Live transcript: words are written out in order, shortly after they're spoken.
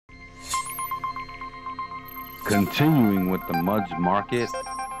Continuing with the Mudds Market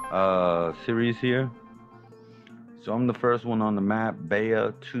series here. So I'm the first one on the map,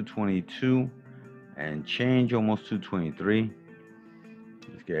 Bea 222 and change, almost 223.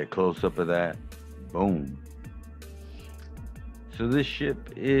 Let's get a close up of that. Boom. So this ship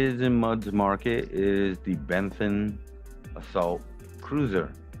is in Mudds Market. It is the Benthan assault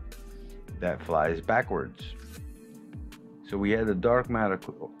cruiser that flies backwards. So we had a dark matter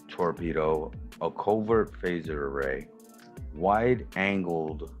torpedo, a covert phaser array,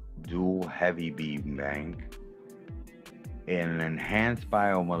 wide-angled dual heavy beam bank, an enhanced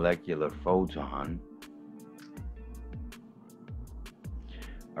biomolecular photon,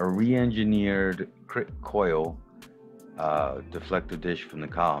 a re-engineered crit coil deflector dish from the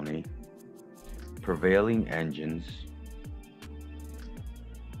colony, Prevailing engines,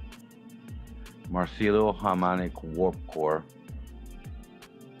 Mycelial Harmonic warp core,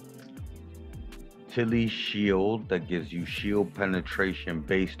 Tilly shield that gives you shield penetration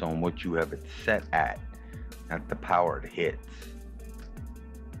based on what you have it set at the power it hits.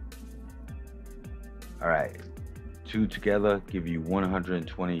 Alright, two together give you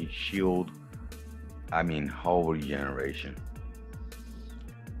 120 hull regeneration.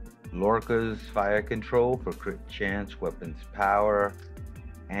 Lorca's fire control for crit chance, weapons power,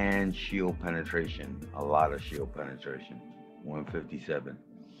 and shield penetration. A lot of shield penetration. 157.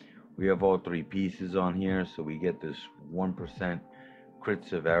 We have all three pieces on here, so we get this 1% crit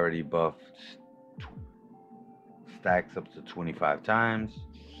severity buff, stacks up to 25 times,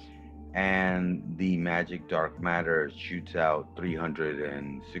 and the magic dark matter shoots out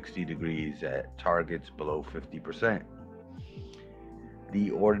 360 degrees at targets below 50%.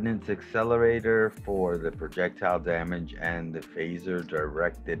 The Ordnance accelerator for the projectile damage and the phaser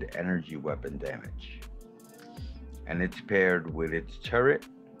directed energy weapon damage, and it's paired with its turret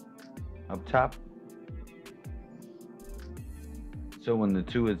up top. So when the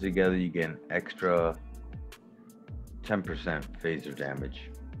two is together, you get an extra 10% phaser damage.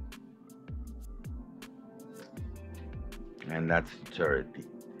 And that's the turret,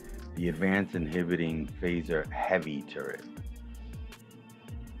 the advanced inhibiting phaser heavy turret.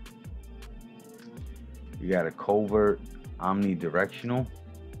 You got a covert Omni-Directional,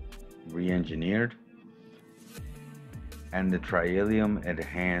 re-engineered, and the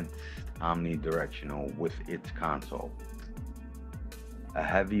Trilithium-Enhanced Omni-Directional with its console. A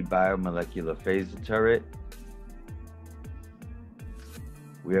heavy biomolecular phaser turret.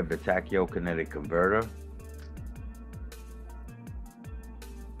 We have the Tachyokinetic converter.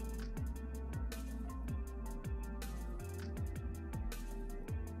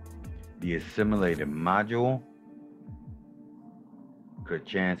 The Assimilated module. Crit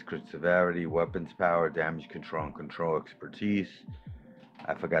chance, crit severity, weapons power, damage control, and control expertise.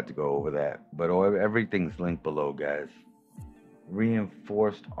 I forgot to go over that, but everything's linked below, guys.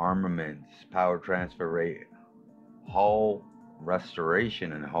 Reinforced armaments, power transfer rate, hull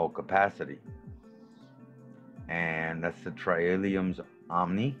restoration, and hull capacity. And that's the Trilithium's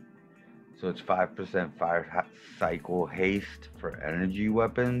Omni. So it's 5% fire cycle haste for energy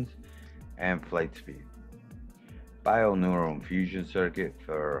weapons and flight speed. Bioneural infusion circuit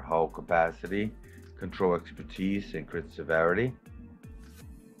for hull capacity, control expertise, and crit severity.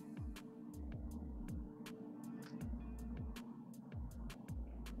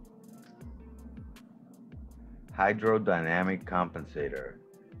 Hydrodynamic compensator,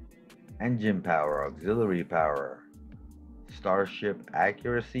 engine power, auxiliary power, starship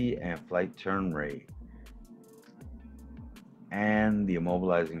accuracy and flight turn rate, and the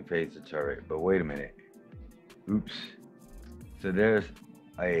immobilizing phaser turret. But wait a minute, oops. So there's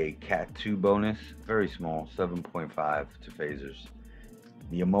a Cat 2 bonus, very small, 7.5 to phasers.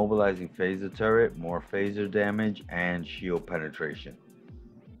 The immobilizing phaser turret, more phaser damage and shield penetration.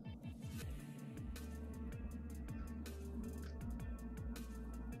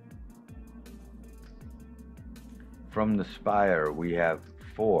 From the Spire, we have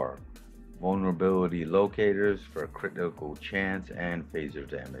 4 vulnerability locators for critical chance and phaser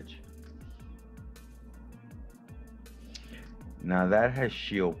damage. Now that has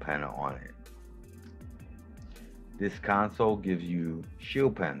shield pen on it. This console gives you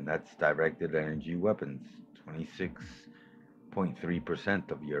shield pen, that's directed energy weapons, 26.3%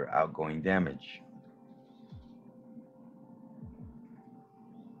 of your outgoing damage.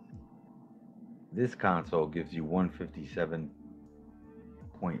 This console gives you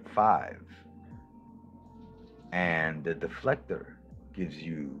 157.5, and the deflector gives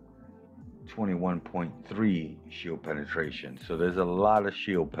you 21.3 shield penetration. So there's a lot of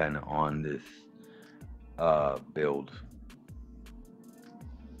shield pen on this build.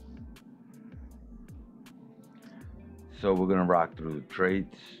 So we're gonna rock through the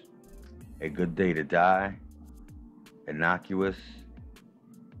traits. A good day to die, innocuous,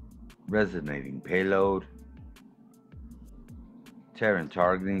 resonating payload, Terran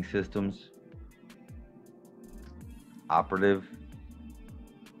targeting systems, operative,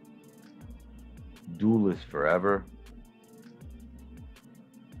 duelist forever,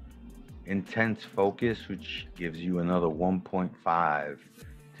 intense focus, which gives you another 1.5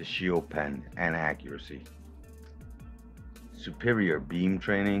 to shield pen and accuracy, superior beam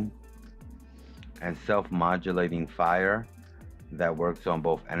training, and self-modulating fire that works on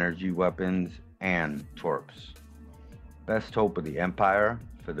both energy weapons and torps. Best hope of the Empire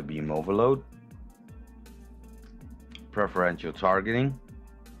for the beam overload. Preferential targeting,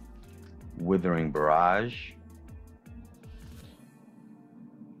 withering barrage,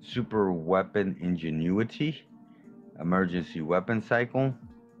 super weapon ingenuity, emergency weapon cycle,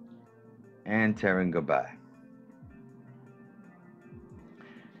 and Terran goodbye.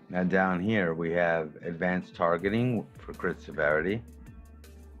 Now down here we have advanced targeting for crit severity,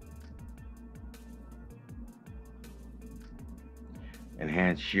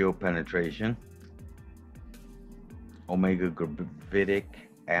 enhanced shield penetration, omega gravitic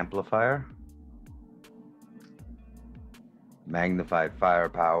amplifier, magnified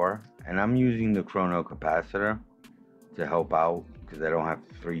firepower, and I'm using the chrono capacitor to help out because I don't have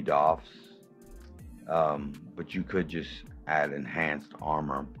 3 DOFs, but you could just add enhanced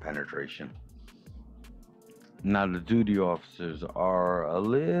armor penetration. Now the duty officers are a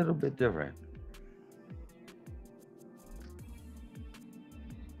little bit different.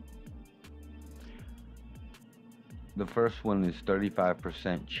 The first one is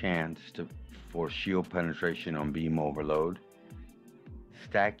 35% chance for shield penetration on beam overload,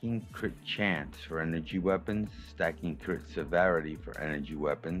 stacking crit chance for energy weapons, stacking crit severity for energy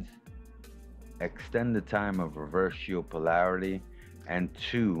weapons, extend the time of reverse shield polarity, and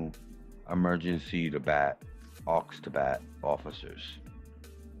 2 emergency to bat, aux to bat officers.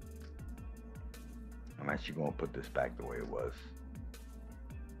 I'm actually going to put this back the way it was.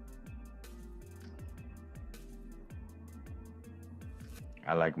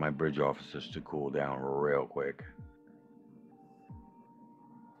 I like my bridge officers to cool down real quick.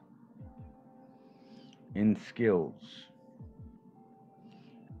 In skills,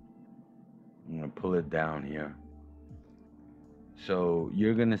 I'm going to pull it down here. So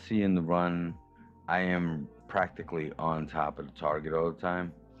you're going to see in the run, I am practically on top of the target all the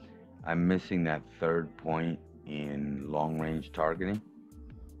time. I'm missing that 3rd point in long range targeting,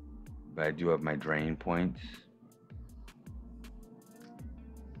 but I do have my drain points.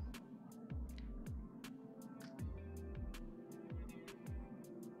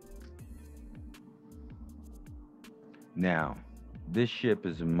 Now, this ship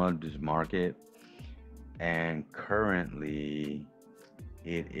is a Mudds Martket, and currently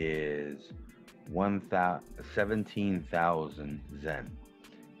it is 17,000 Zen.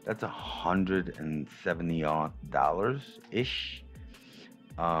 That's $170 ish.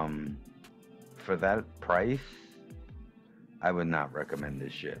 For that price, I would not recommend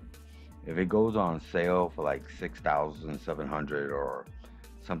this ship. If it goes on sale for like 6,700 or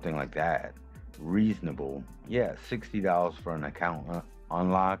something like that, reasonable, yeah, $60 for an account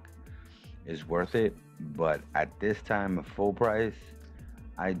unlock is worth it, but at this time of full price,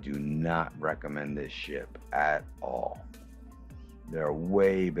 I do not recommend this ship at all. There are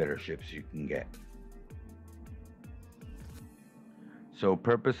way better ships you can get. So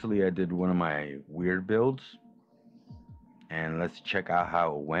purposely I did one of my weird builds, and let's check out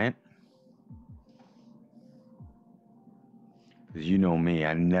how it went. Because you know me,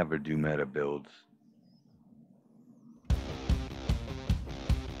 I never do meta builds.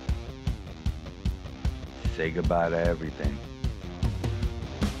 Say goodbye to everything.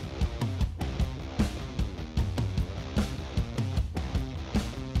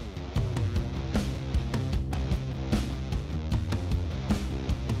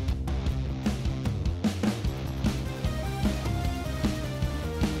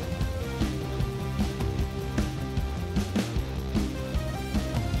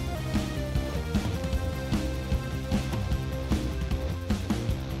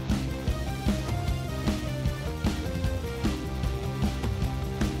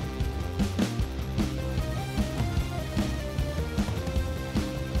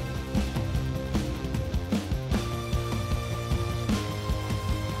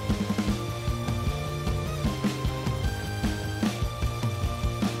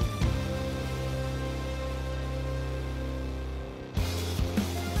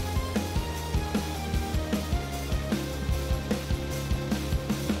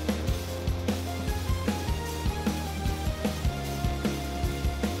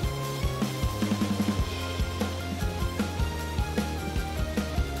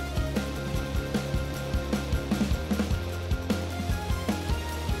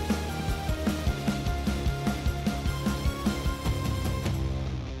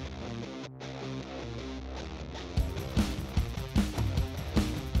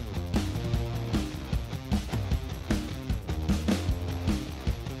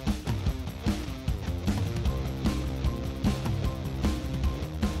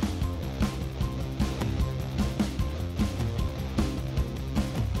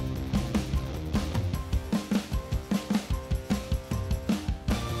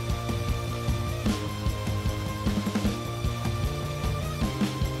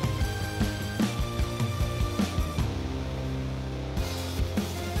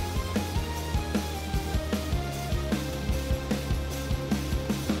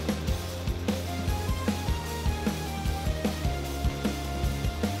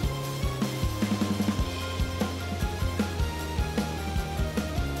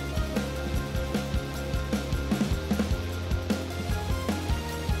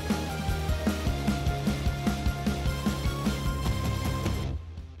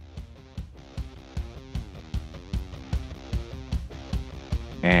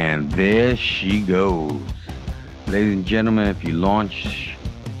 And there she goes. Ladies and gentlemen, if you launch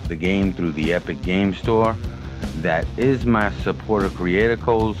the game through the Epic Game Store, that is my supporter creator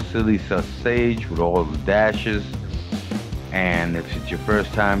code, Silly Sus Sage, with all the dashes. And if it's your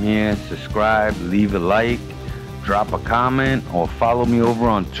first time here, subscribe, leave a like, drop a comment, or follow me over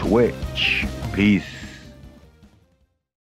on Twitch. Peace.